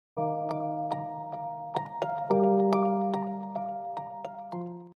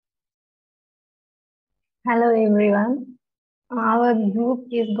Hello everyone. Our group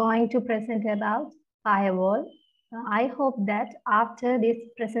is going to present about firewall. I hope that after this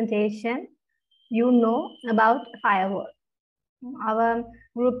presentation, you know about firewall. Our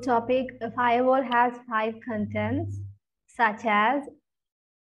group topic, firewall, has 5 contents such as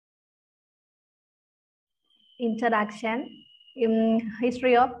introduction,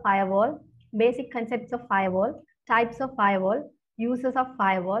 history of firewall, basic concepts of firewall, types of firewall, uses of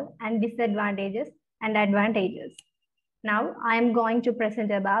firewall, and disadvantages and advantages. Now I am going to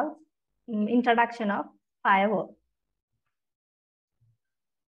present about introduction of firewall.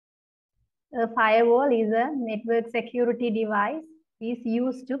 A firewall is a network security device. Is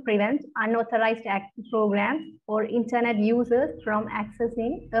used to prevent unauthorized programs or internet users from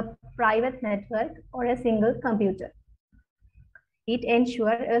accessing a private network or a single computer. It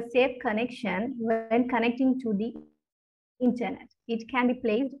ensures a safe connection when connecting to the internet. It can be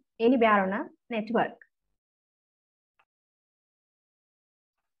placed anywhere on a network.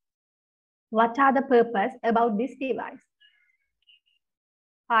 What are the purpose about this device?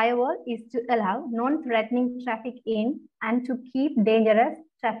 Firewall is to allow non-threatening traffic in and to keep dangerous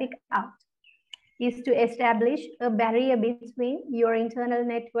traffic out. Is to establish a barrier between your internal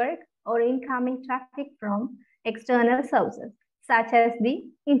network or incoming traffic from external sources, such as the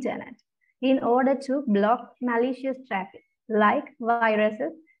internet, in order to block malicious traffic like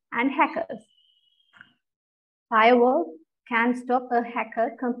viruses and hackers. Firewall can stop a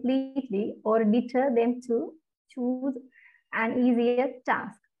hacker completely or deter them to choose an easier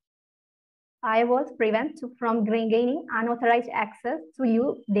task. Firewalls prevent from gaining unauthorized access to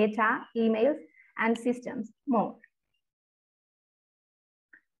your data, emails, and systems more.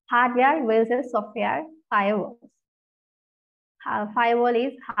 Hardware versus software firewalls. Firewall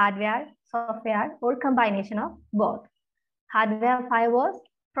is hardware, software, or combination of both. Hardware firewalls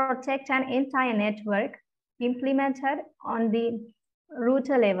protect an entire network implemented on the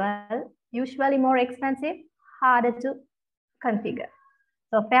router level, usually more expensive, harder to configure.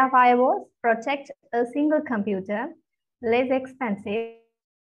 Software firewalls protect a single computer, less expensive,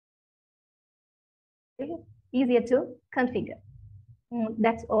 easier to configure.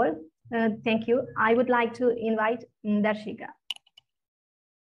 That's all. Thank you. I would like to invite Darshika.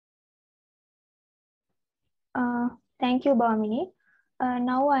 Thank you, Bamini.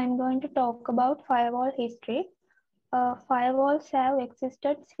 Now I'm going to talk about firewall history. Firewalls have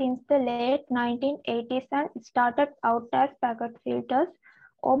existed since the late 1980s and started out as packet filters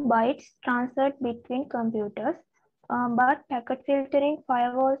or bytes transferred between computers. But packet filtering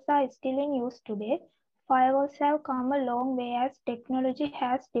firewalls are still in use today. Firewalls have come a long way as technology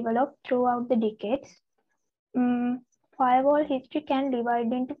has developed throughout the decades. Firewall history can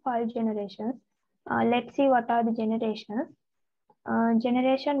divide into 5 generations. Let's see what are the generations.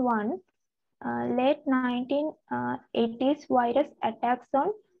 Generation 1, late 1980s virus attacks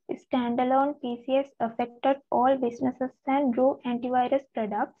on standalone PCs affected all businesses and drew antivirus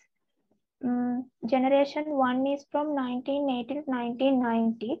products. Generation 1 is from 1980 to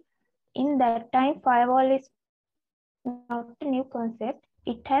 1990. In that time, firewall is not a new concept.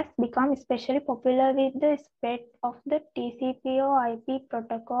 It has become especially popular with the spread of the TCP/IP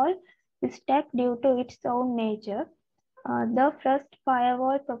protocol stack due to its own nature. The first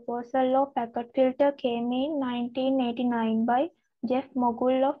firewall proposal of packet filter came in 1989 by Jeff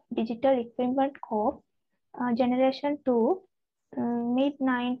Mogul of Digital Equipment Corp. Generation 2,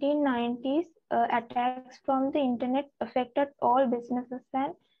 mid-1990s, attacks from the internet affected all businesses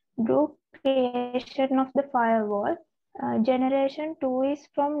and drew creation of the firewall. Generation 2 is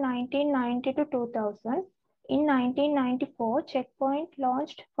from 1990 to 2000. In 1994, Check Point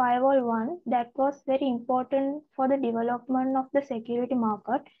launched Firewall 1 that was very important for the development of the security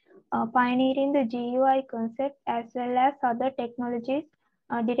market, pioneering the GUI concept as well as other technologies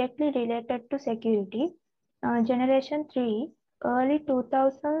directly related to security. Generation 3, early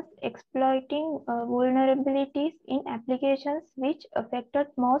 2000s, exploiting vulnerabilities in applications which affected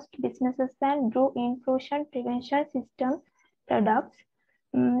most businesses and drew intrusion prevention system products.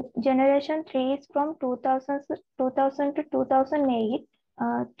 Generation 3 is from 2000 to 2008.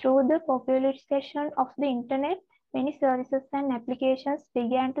 Through the popularization of the internet, many services and applications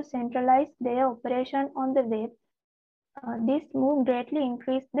began to centralize their operation on the web. This move greatly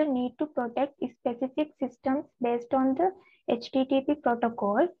increased the need to protect specific systems based on the HTTP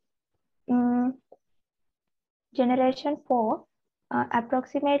protocol. Generation 4,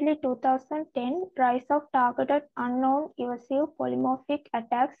 approximately 2010, rise of targeted unknown evasive polymorphic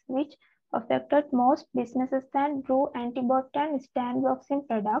attacks which affected most businesses and drew anti-bot and sandboxing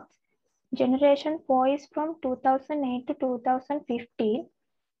products. Generation 4 is from 2008 to 2015.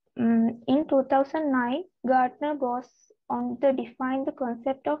 In 2009, Gartner goes on to define the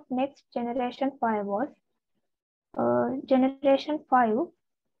concept of next generation firewalls. Generation 5,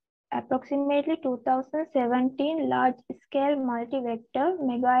 approximately 2017 large-scale multi-vector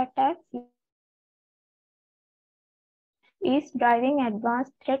mega attacks is driving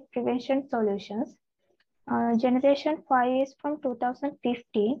advanced threat prevention solutions. Generation 5 is from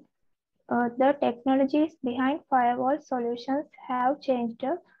 2015. The technologies behind firewall solutions have changed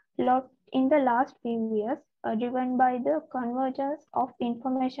a lot in the last few years, driven by the convergence of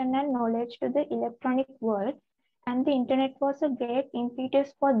information and knowledge to the electronic world, and the internet was a great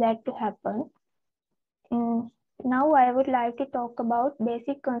impetus for that to happen. Now I would like to talk about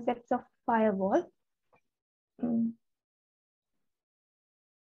basic concepts of firewall.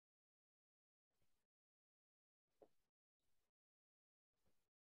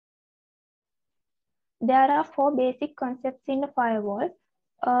 There are 4 basic concepts in a firewall,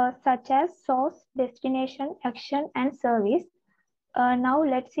 such as source, destination, action, and service. Now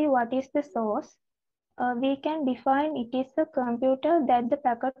let's see what is the source. We can define it is the computer that the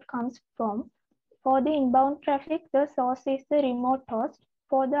packet comes from. For the inbound traffic, the source is the remote host.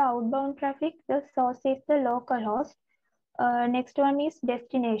 For the outbound traffic, the source is the local host. Next one is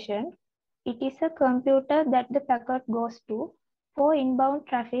destination. It is a computer that the packet goes to. For inbound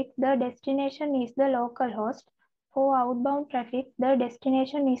traffic, the destination is the local host. For outbound traffic, the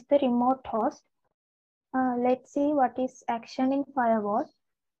destination is the remote host. Let's see what is action in firewall.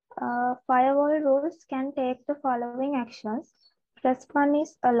 Firewall rules can take the following actions. First one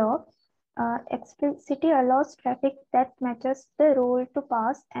is allow. Explicitly allows traffic that matches the rule to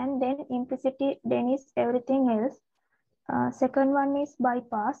pass, and then implicitly denies everything else. Second one is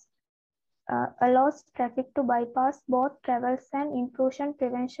bypass. Allows traffic to bypass both travels and intrusion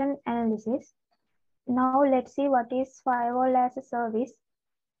prevention analysis. Now let's see what is firewall as a service.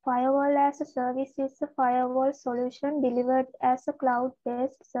 Firewall as a service is a firewall solution delivered as a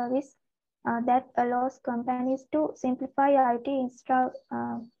cloud-based service that allows companies to simplify IT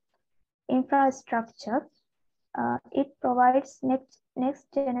infrastructure. It provides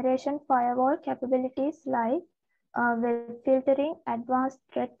next generation firewall capabilities like web filtering, advanced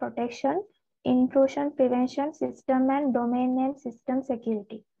threat protection, intrusion prevention system, and domain name system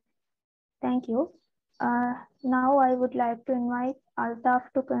security. Thank you. Now I would like to invite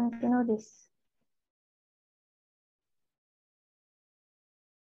Althaf to continue this.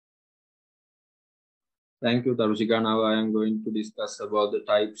 Thank you, Tarushika. Now I am going to discuss about the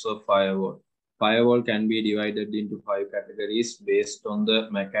types of firewall. Firewall can be divided into 5 categories based on the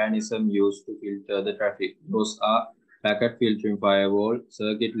mechanism used to filter the traffic. Those are packet filtering firewall,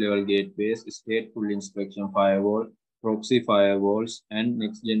 circuit level gateways, stateful inspection firewall, proxy firewalls, and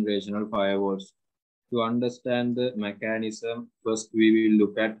next generational firewalls. To understand the mechanism, first we will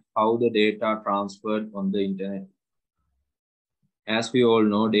look at how the data transferred on the internet. As we all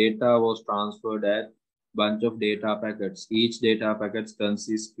know, data was transferred as bunch of data packets. Each data packet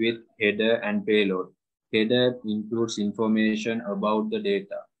consists with header and payload. Header includes information about the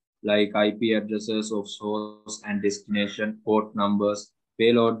data, like IP addresses of source and destination, port numbers.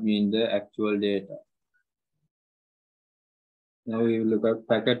 Payload means the actual data. Now we will look at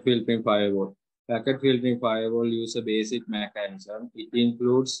packet filtering firewall. Packet filtering firewall use a basic mechanism. It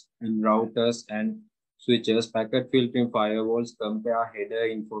includes in routers and switches. Packet filtering firewalls compare header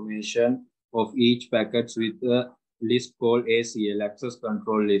information of each packet with a list called ACL, access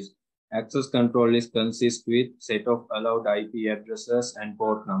control list. Access control list consists with set of allowed IP addresses and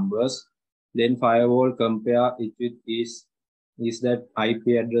port numbers. Then firewall compare it with is that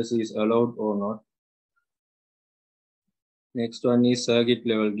IP address is allowed or not. Next one is circuit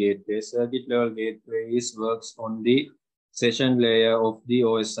level gateway. Circuit level gateway works on the session layer of the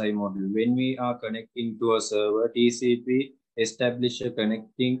OSI module. When we are connecting to a server, TCP establish a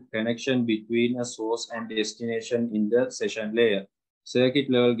connection between a source and destination in the session layer. Circuit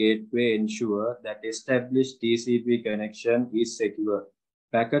level gateway ensure that established TCP connection is secure.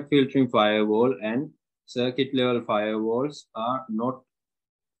 Packet filtering firewall and circuit level firewalls are not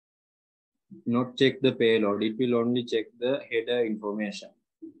check the payload. It will only check the header information.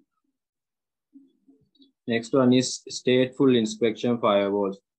 Next one is stateful inspection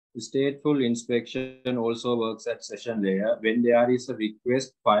firewalls. Stateful inspection also works at session layer. When there is a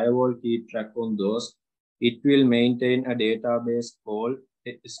request, firewall keep track on those. It will maintain a database called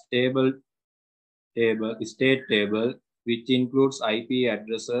state table, which includes IP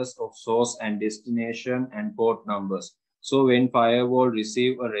addresses of source and destination and port numbers. So when firewall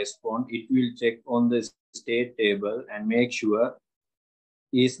receive a response, it will check on the state table and make sure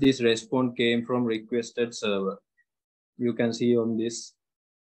is this response came from requested server. You can see on this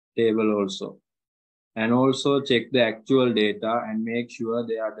table also. And also check the actual data and make sure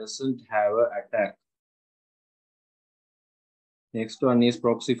there doesn't have an attack. Next one is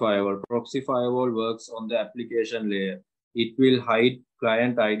proxy firewall. Proxy firewall works on the application layer. It will hide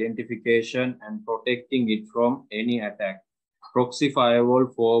client identification and protecting it from any attack. Proxy firewall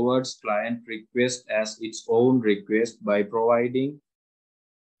forwards client request as its own request by providing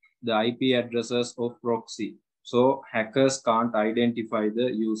the IP addresses of proxy. So hackers can't identify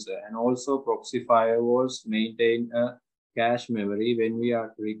the user. And also proxy firewalls maintain a cache memory when we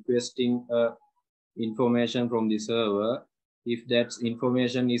are requesting information from the server. If that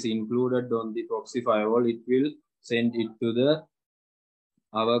information is included on the proxy firewall, it will send it to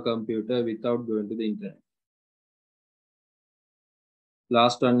our computer without going to the internet.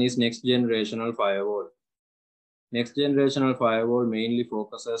 Last one is next generational firewall. Next generational firewall mainly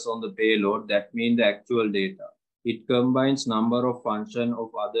focuses on the payload, that means the actual data. It combines number of functions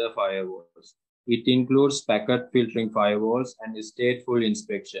of other firewalls. It includes packet filtering firewalls and stateful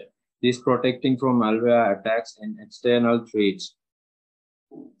inspection. This protecting from malware attacks and external threats.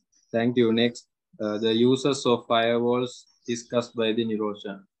 Thank you. Next, the uses of firewalls discussed by the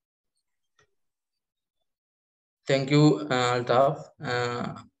Niroshan. Thank you, Althaf.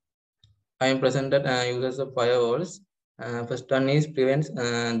 I am presented uses of firewalls. First one is prevents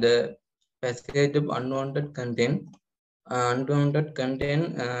the passage of unwanted content. Unwanted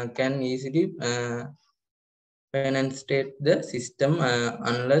content can easily penetrate the system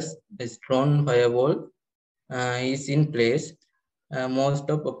unless a strong firewall is in place. Most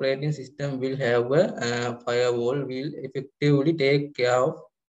of operating system will have a firewall will effectively take care of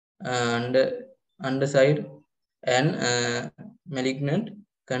underside and malignant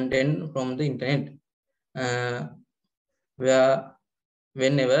content from the internet.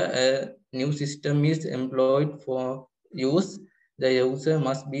 Whenever a new system is employed for use, the user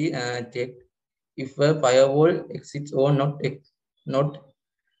must be checked if a firewall exists or not,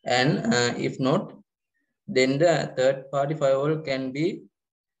 and if not, then the third-party firewall can be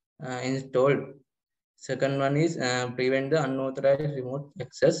installed. Second one is prevent the unauthorized remote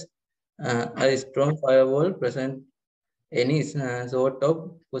access. A strong firewall presents any sort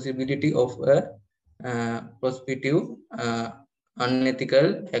of possibility of a prospective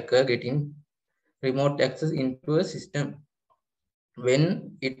unethical hacker getting remote access into a system.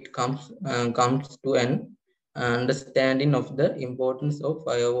 When it comes to an understanding of the importance of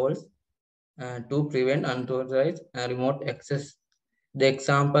firewalls to prevent unauthorized remote access, the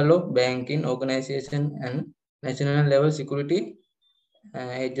example of banking organization and national level security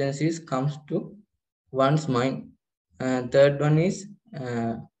agencies comes to one's mind. Third one is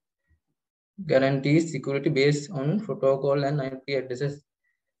guarantees security based on protocol and IP addresses.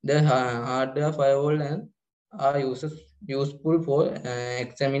 The hardware firewall are useful for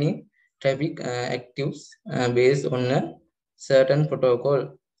examining traffic actives based on a certain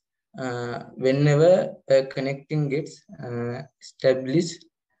protocol. Whenever a connecting gets established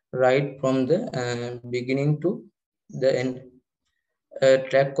right from the beginning to the end, a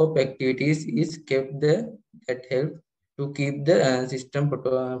track of activities is kept that help to keep the system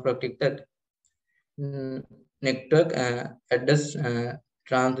protected. Network address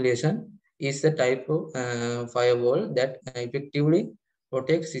translation is a type of firewall that effectively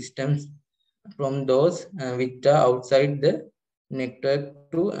protects systems from those which are outside the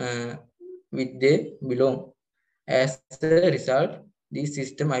network to which they belong. As a result, this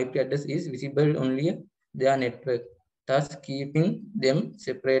system IP address is visible only their network, thus keeping them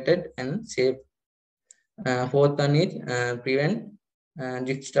separated and safe. Fourth one is prevent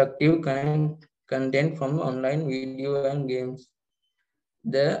destructive content from online video and games.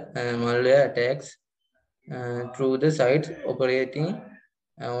 The malware attacks through the sites operating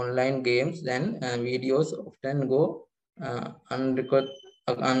online games and videos often go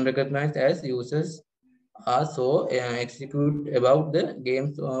unrecognized as users are so execute about the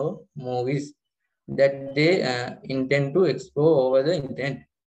games or movies that they intend to explore over the internet.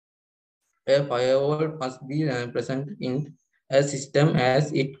 A firewall must be present in a system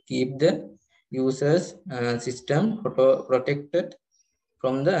as it keeps the user's system protected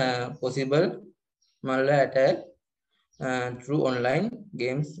from the possible malware attack through online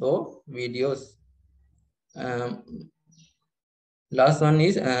games or videos. Last one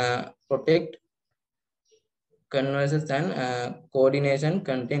is protect conversations and coordination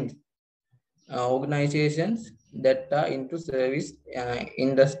content. Organizations that are into service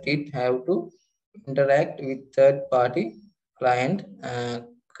industry have to interact with third-party client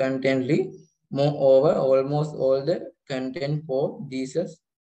contently. Moreover, almost all the content for these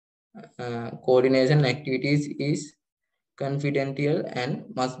coordination activities is confidential and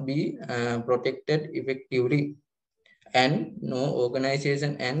must be protected effectively, and no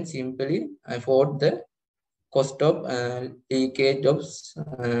organization and simply afford the cost of leakage of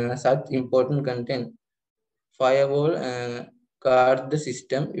such important content. Firewall guard the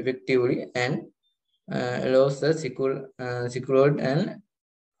system effectively and allows the secured and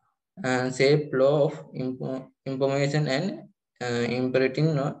safe flow of information and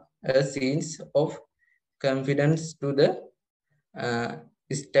imperating a sense of confidence to the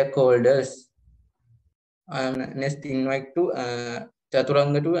stakeholders. I am next invite to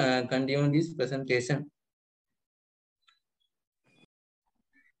Chathuranga to continue this presentation.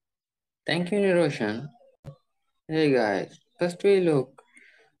 Thank you, Niroshan. Hey guys, first we look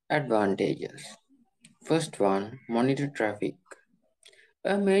advantages. First one, monitor traffic.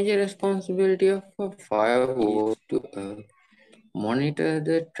 A major responsibility of a firewall is to monitor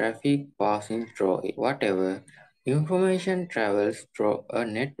the traffic passing through it. Whatever information travels through a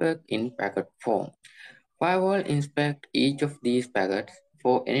network in packet form, firewall inspect each of these packets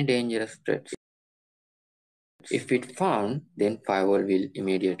for any dangerous threats. If it found, then firewall will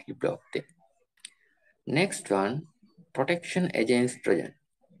immediately block them. Next one, protection against Trojan.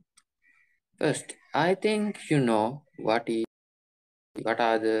 First, I think you know what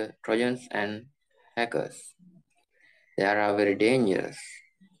are the Trojans and hackers. They are very dangerous.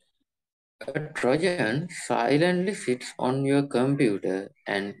 A Trojan silently sits on your computer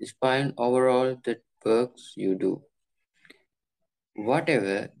and spying over all the works you do.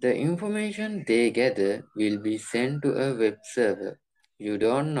 Whatever the information they gather will be sent to a web server. You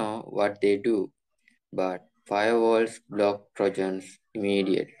don't know what they do, but firewalls block Trojans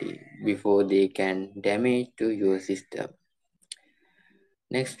immediately before they can damage to your system.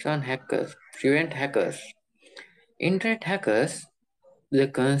 Next one, hackers. Prevent hackers. Internet hackers, they're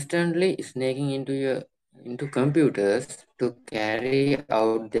constantly snaking into computers to carry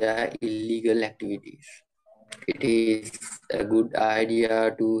out their illegal activities. It is a good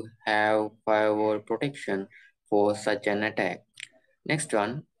idea to have firewall protection for such an attack. Next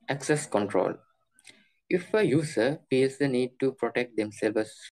one, access control. If a user feels the need to protect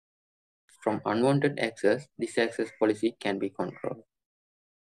themselves from unwanted access, this access policy can be controlled.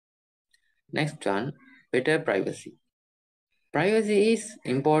 Next one, better privacy. Privacy is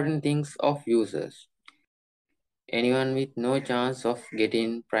important things of users. Anyone with no chance of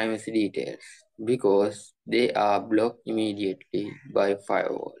getting privacy details because they are blocked immediately by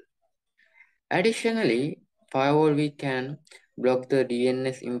firewall. Additionally, firewall we can block the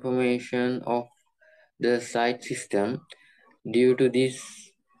DNS information of the site system. Due to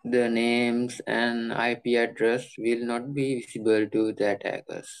this, the names and IP address will not be visible to the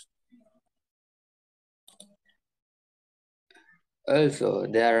attackers. Also,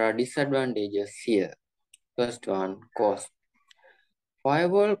 there are disadvantages here. First one, cost.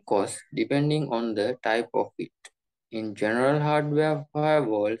 Firewall cost depending on the type of it. In general, hardware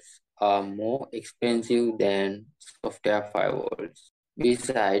firewalls are more expensive than software firewalls.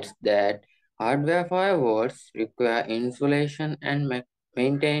 Besides that, hardware firewalls require installation and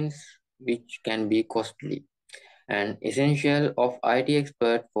maintenance, which can be costly. And essential of IT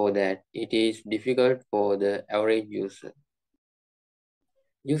expert for that, it is difficult for the average user.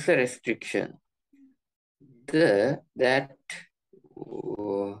 User restriction. That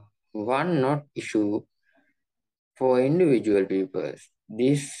one not issue for individual people.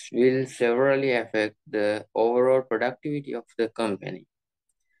 This will severely affect the overall productivity of the company.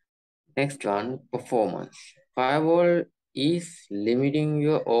 Next one, performance. Firewall is limiting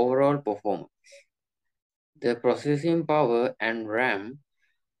your overall performance. The processing power and RAM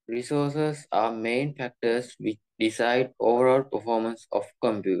resources are main factors which decide overall performance of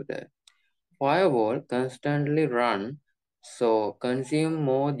computer. Firewall constantly run, so consume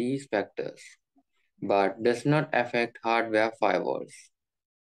more these factors, but does not affect hardware firewalls.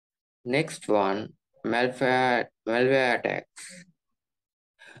 Next one, malware attacks.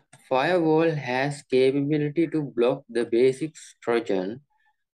 Firewall has capability to block the basic Trojan.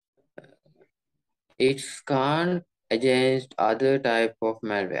 It can't against other type of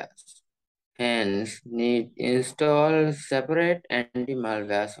malwares. Hence, need install separate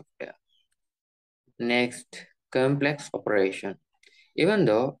anti-malware software. Next, complex operation. Even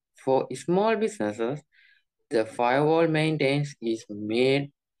though for small businesses, the firewall maintenance is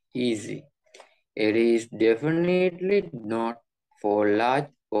made easy. It is definitely not for large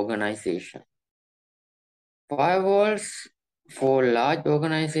organizations. Firewalls for large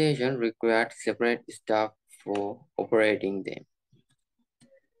organizations require separate staff for operating them.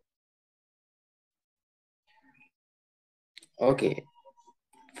 Okay,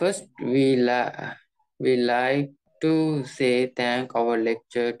 first we like to say thank our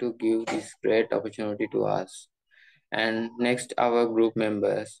lecturer to give this great opportunity to us. And next, our group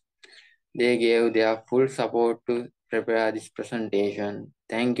members. They gave their full support to prepare this presentation.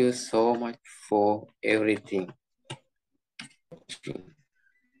 Thank you so much for everything.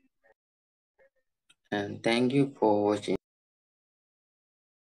 And thank you for watching.